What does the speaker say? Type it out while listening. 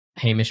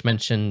Hamish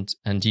mentioned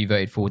and you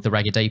voted for the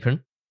Ragged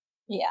Apron.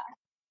 Yeah.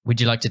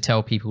 Would you like to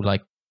tell people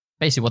like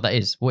basically what that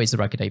is? What is the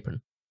Ragged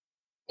Apron?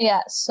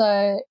 Yeah.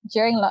 So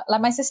during like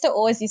my sister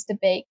always used to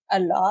bake a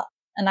lot,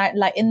 and I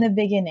like in the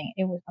beginning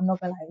I'm not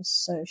gonna lie, it was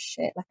so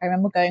shit. Like I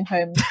remember going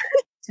home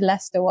to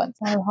Leicester once,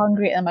 and I was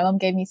hungry, and my mum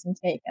gave me some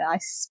cake, and I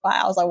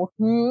was like,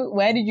 well,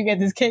 where did you get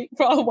this cake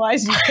from? Why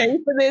did you pay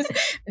for this?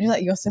 And she's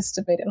like, your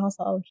sister made it, and I was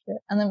like, oh shit.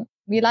 And then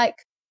we like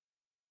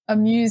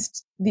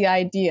amused the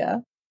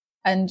idea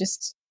and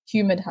just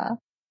humored her.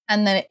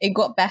 And then it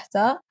got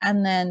better.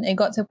 And then it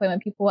got to a point where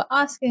people were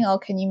asking, oh,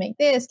 can you make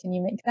this? Can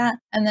you make that?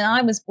 And then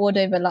I was bored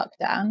over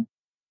lockdown.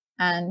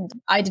 And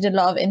I did a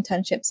lot of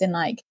internships in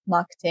like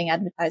marketing,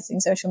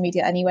 advertising, social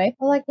media anyway.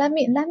 I was like, let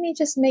me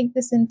just make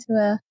this into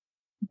a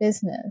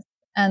business.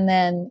 And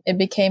then it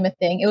became a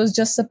thing. It was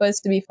just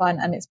supposed to be fun.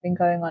 And it's been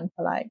going on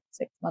for like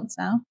 6 months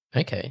now.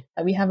 Okay.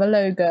 We have a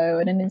logo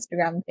and an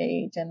Instagram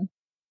page and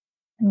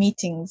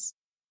meetings.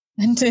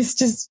 And it's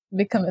just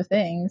become a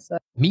thing. So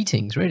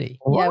meetings, really?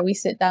 Yeah, we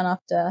sit down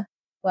after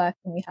work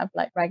and we have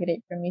like Ragged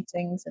Apron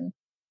meetings. And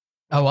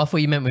oh, I thought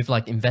you meant with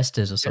like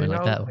investors or something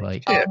like that, or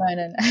like no.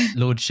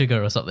 Lord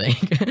Sugar or something.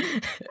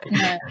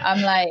 No,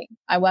 I'm like,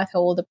 I work out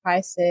all the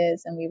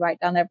prices and we write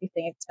down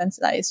everything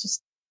expensive. Like, it's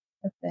just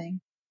a thing.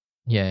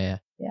 Yeah.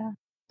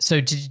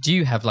 So do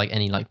you have like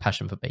any like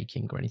passion for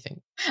baking or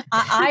anything?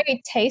 I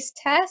taste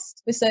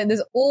test. So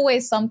there's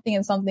always something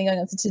and something going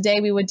on. So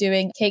today we were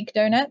doing cake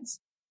donuts.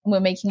 And we're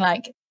making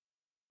like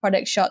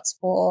product shots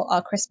for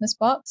our Christmas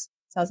box.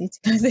 So I was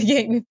eating the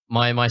cake with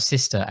my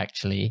sister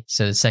actually.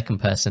 So the second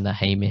person that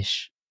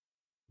Hamish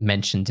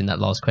mentioned in that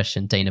last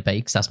question, Dana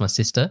Bakes, that's my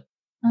sister.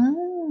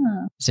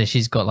 Ah. So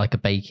she's got like a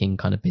baking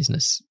kind of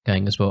business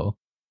going as well,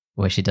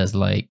 where she does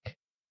like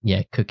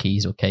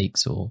cookies or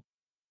cakes or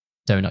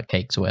donut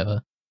cakes or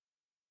whatever.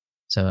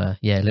 So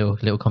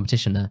little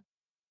competition there.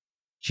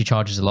 She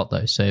charges a lot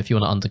though, so if you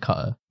want to undercut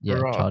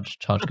her,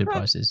 charge good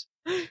prices.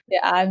 Yeah,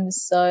 I'm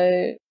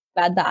so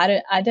glad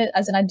that I don't,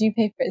 as in I do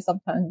pay for it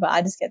sometimes, but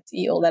I just get to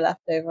eat all the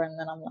leftover and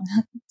then I'm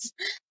like.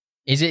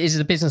 Is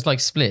the business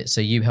like split?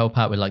 So you help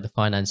out with like the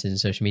finances and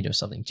social media or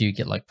something? Do you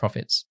get like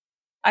profits?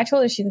 I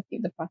told her she could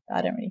keep the profit.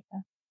 I don't really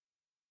care.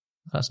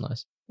 That's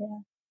nice.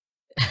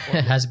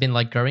 Yeah. Has it been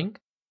like growing?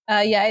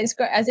 Yeah, it's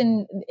great. As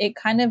in it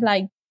kind of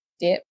like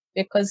dipped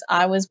because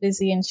I was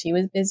busy and she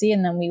was busy,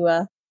 and then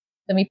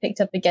we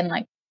picked up again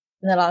like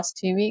in the last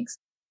 2 weeks.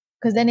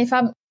 Because then if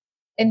I'm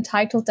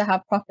entitled to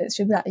have profits,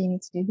 she'll be like, you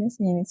need to do this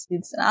and you need to do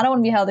this. And I don't want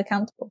to be held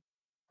accountable.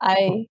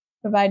 I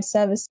provide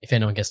service. If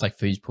anyone gets like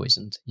food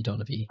poisoned, you don't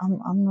want to be.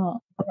 I'm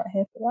not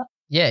here for that.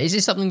 Yeah, is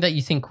it something that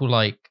you think will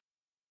like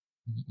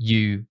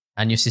you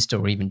and your sister,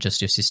 or even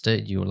just your sister,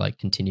 you'll like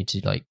continue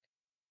to like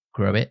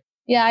grow it?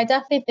 Yeah, I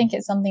definitely think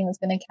it's something that's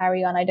going to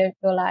carry on. I don't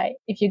feel like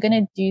if you're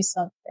going to do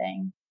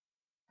something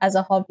as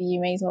a hobby, you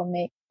may as well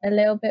make a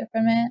little bit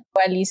from it,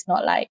 or at least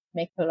not like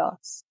make a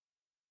loss.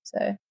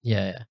 So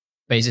yeah.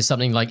 But is it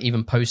something like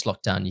even post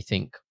lockdown you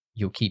think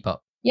you'll keep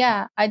up?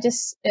 Yeah, I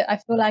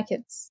feel like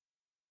it's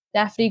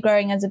definitely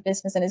growing as a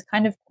business, and it's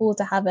kind of cool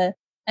to have a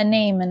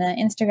name and an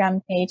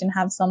Instagram page and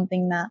have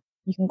something that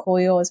you can call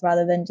yours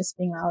rather than just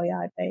being like, oh yeah,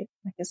 I bake.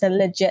 Like it's a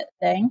legit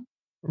thing.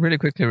 Really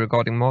quickly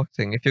regarding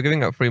marketing, if you're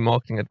giving out free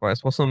marketing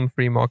advice, what's some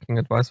free marketing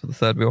advice for the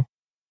third wheel?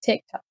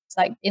 TikToks,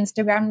 like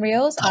Instagram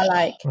reels are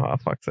like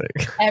fuck's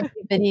sake.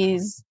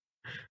 Everybody's,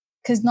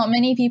 because not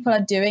many people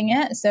are doing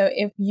it. So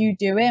if you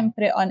do it and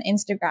put it on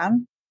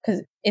Instagram,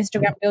 because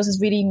Instagram Reels is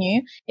really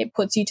new, it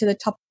puts you to the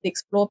top of the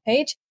explore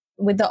page.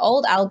 With the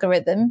old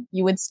algorithm,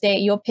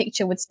 your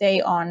picture would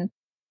stay on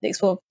the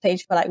explore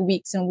page for like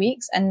weeks and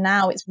weeks. And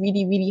now it's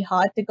really, really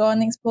hard to go on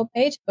the explore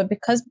page. But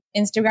because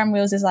Instagram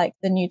Reels is like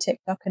the new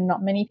TikTok and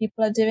not many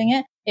people are doing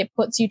it, it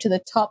puts you to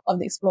the top of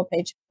the explore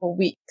page for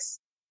weeks.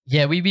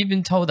 Yeah, we've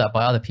been told that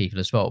by other people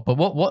as well. But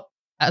what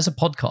as a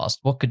podcast,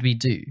 what could we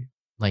do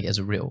like as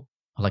a reel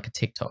or like a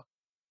TikTok?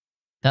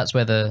 That's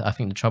where I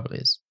think the trouble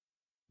is.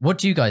 What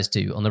do you guys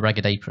do on the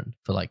Ragged Apron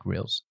for like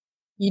reels?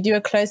 You do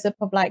a close up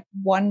of like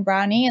one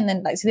brownie, and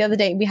then like, so the other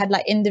day we had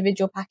like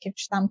individual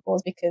package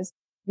samples because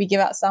we give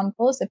out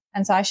samples.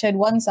 And so I showed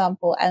one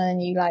sample, and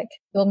then you like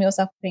film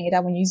yourself putting it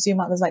down. When you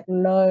zoom out, there's like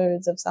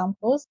loads of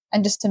samples,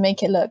 and just to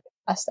make it look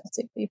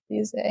aesthetically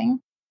pleasing.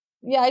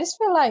 Yeah, I just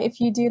feel like if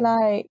you do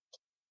like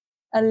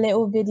a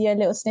little video, a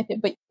little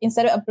snippet, but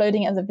instead of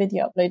uploading it as a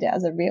video, upload it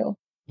as a reel.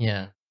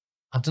 Yeah.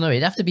 I don't know.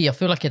 I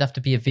feel like it'd have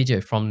to be a video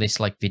from this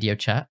like video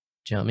chat.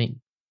 Do you know what I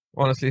mean?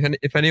 Honestly,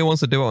 if anyone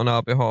wants to do it on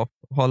our behalf,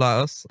 holler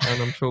at us,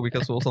 and I'm sure we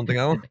can sort something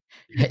out.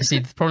 See,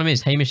 the problem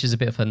is Hamish is a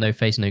bit of a no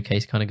face, no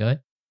case kind of guy.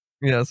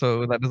 Yeah,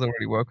 so that doesn't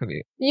really work with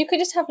me. You could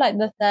just have like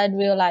the third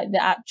wheel, like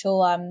the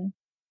actual,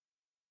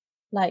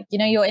 like, you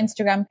know, your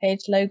Instagram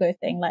page logo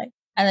thing, like,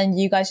 and then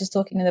you guys just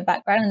talking in the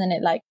background, and then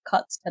it like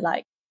cuts to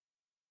like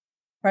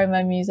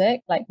promo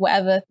music, like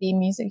whatever theme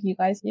music you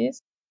guys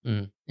use.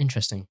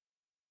 Interesting.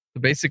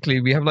 So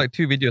basically, we have like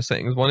two video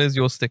settings. One is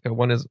your sticker,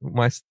 one is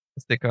my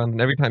sticker, and then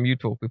every time you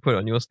talk, we put it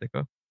on your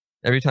sticker.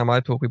 Every time I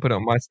talk, we put it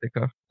on my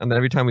sticker, and then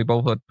every time we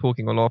both are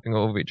talking or laughing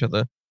over each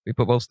other, we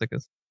put both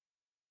stickers.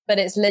 but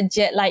it's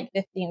legit like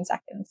 15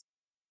 seconds.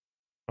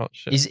 Oh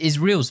shit. Is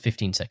reels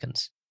 15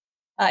 seconds?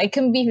 It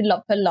can be a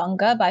lot for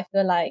longer, but I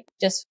feel like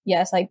just,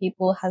 it's like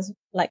people has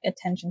like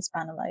attention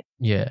span of like.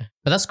 Yeah.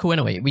 But that's cool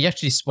anyway. We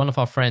actually, one of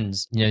our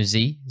friends, you know,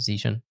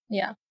 Zishan?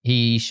 Yeah.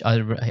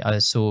 I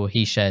saw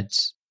he shared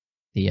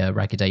the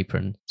Ragged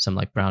Apron, some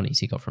like brownies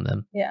he got from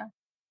them. Yeah.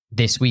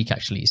 This week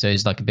actually. So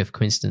it's like a bit of a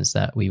coincidence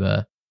that we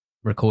were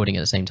recording at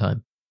the same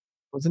time.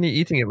 Wasn't he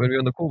eating it when we were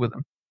on the call with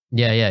him?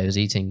 Yeah, he was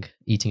eating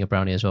a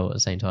brownie as well at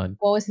the same time.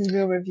 What was his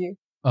real review?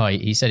 Oh,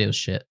 he said it was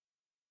shit.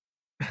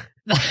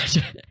 No,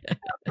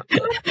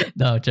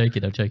 I'm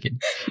joking.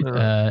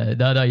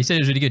 No, he said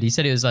it was really good. He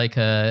said it was like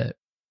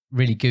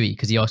really gooey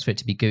because he asked for it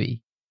to be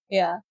gooey.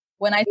 Yeah.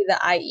 When I do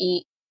that, I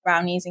eat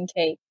brownies and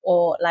cake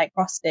or like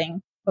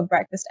frosting for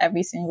breakfast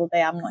every single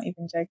day. I'm not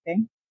even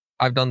joking.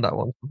 I've done that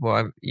once before.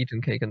 I've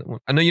eaten cake in the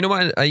morning. I know, you know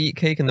what? I eat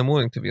cake in the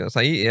morning, to be honest.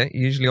 I eat it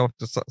usually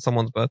after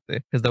someone's birthday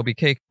because there'll be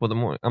cake for the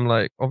morning. I'm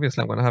like,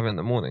 obviously I'm going to have it in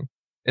the morning.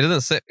 It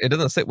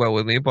doesn't sit well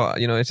with me, but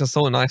you know, it's just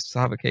so nice to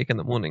have a cake in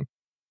the morning.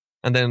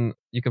 And then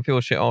you can feel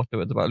shit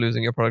afterwards about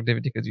losing your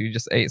productivity because you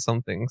just ate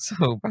something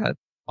so bad.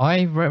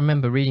 I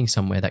remember reading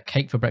somewhere that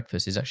cake for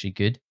breakfast is actually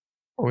good.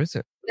 Oh, is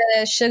it?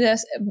 The sugar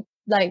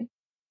like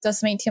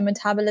does make your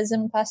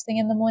metabolism first thing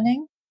in the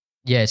morning.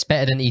 Yeah, it's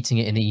better than eating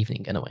it in the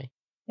evening anyway.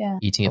 Yeah.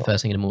 Eating it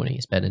first thing in the morning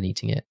is better than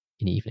eating it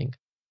in the evening.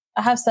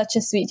 I have such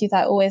a sweet tooth.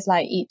 I always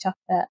like eat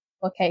chocolate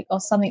or cake or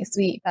something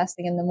sweet first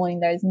thing in the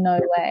morning. There is no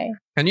way.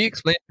 Can you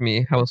explain to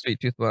me how a sweet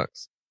tooth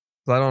works?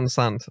 Because I don't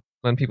understand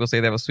when people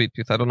say they have a sweet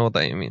tooth. I don't know what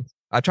that even means.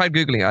 I tried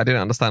Googling it. I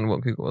didn't understand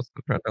what Google was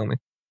trying to tell me.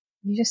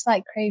 You just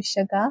like crave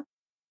sugar.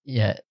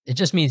 Yeah, it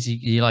just means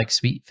you like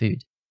sweet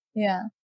food. Yeah.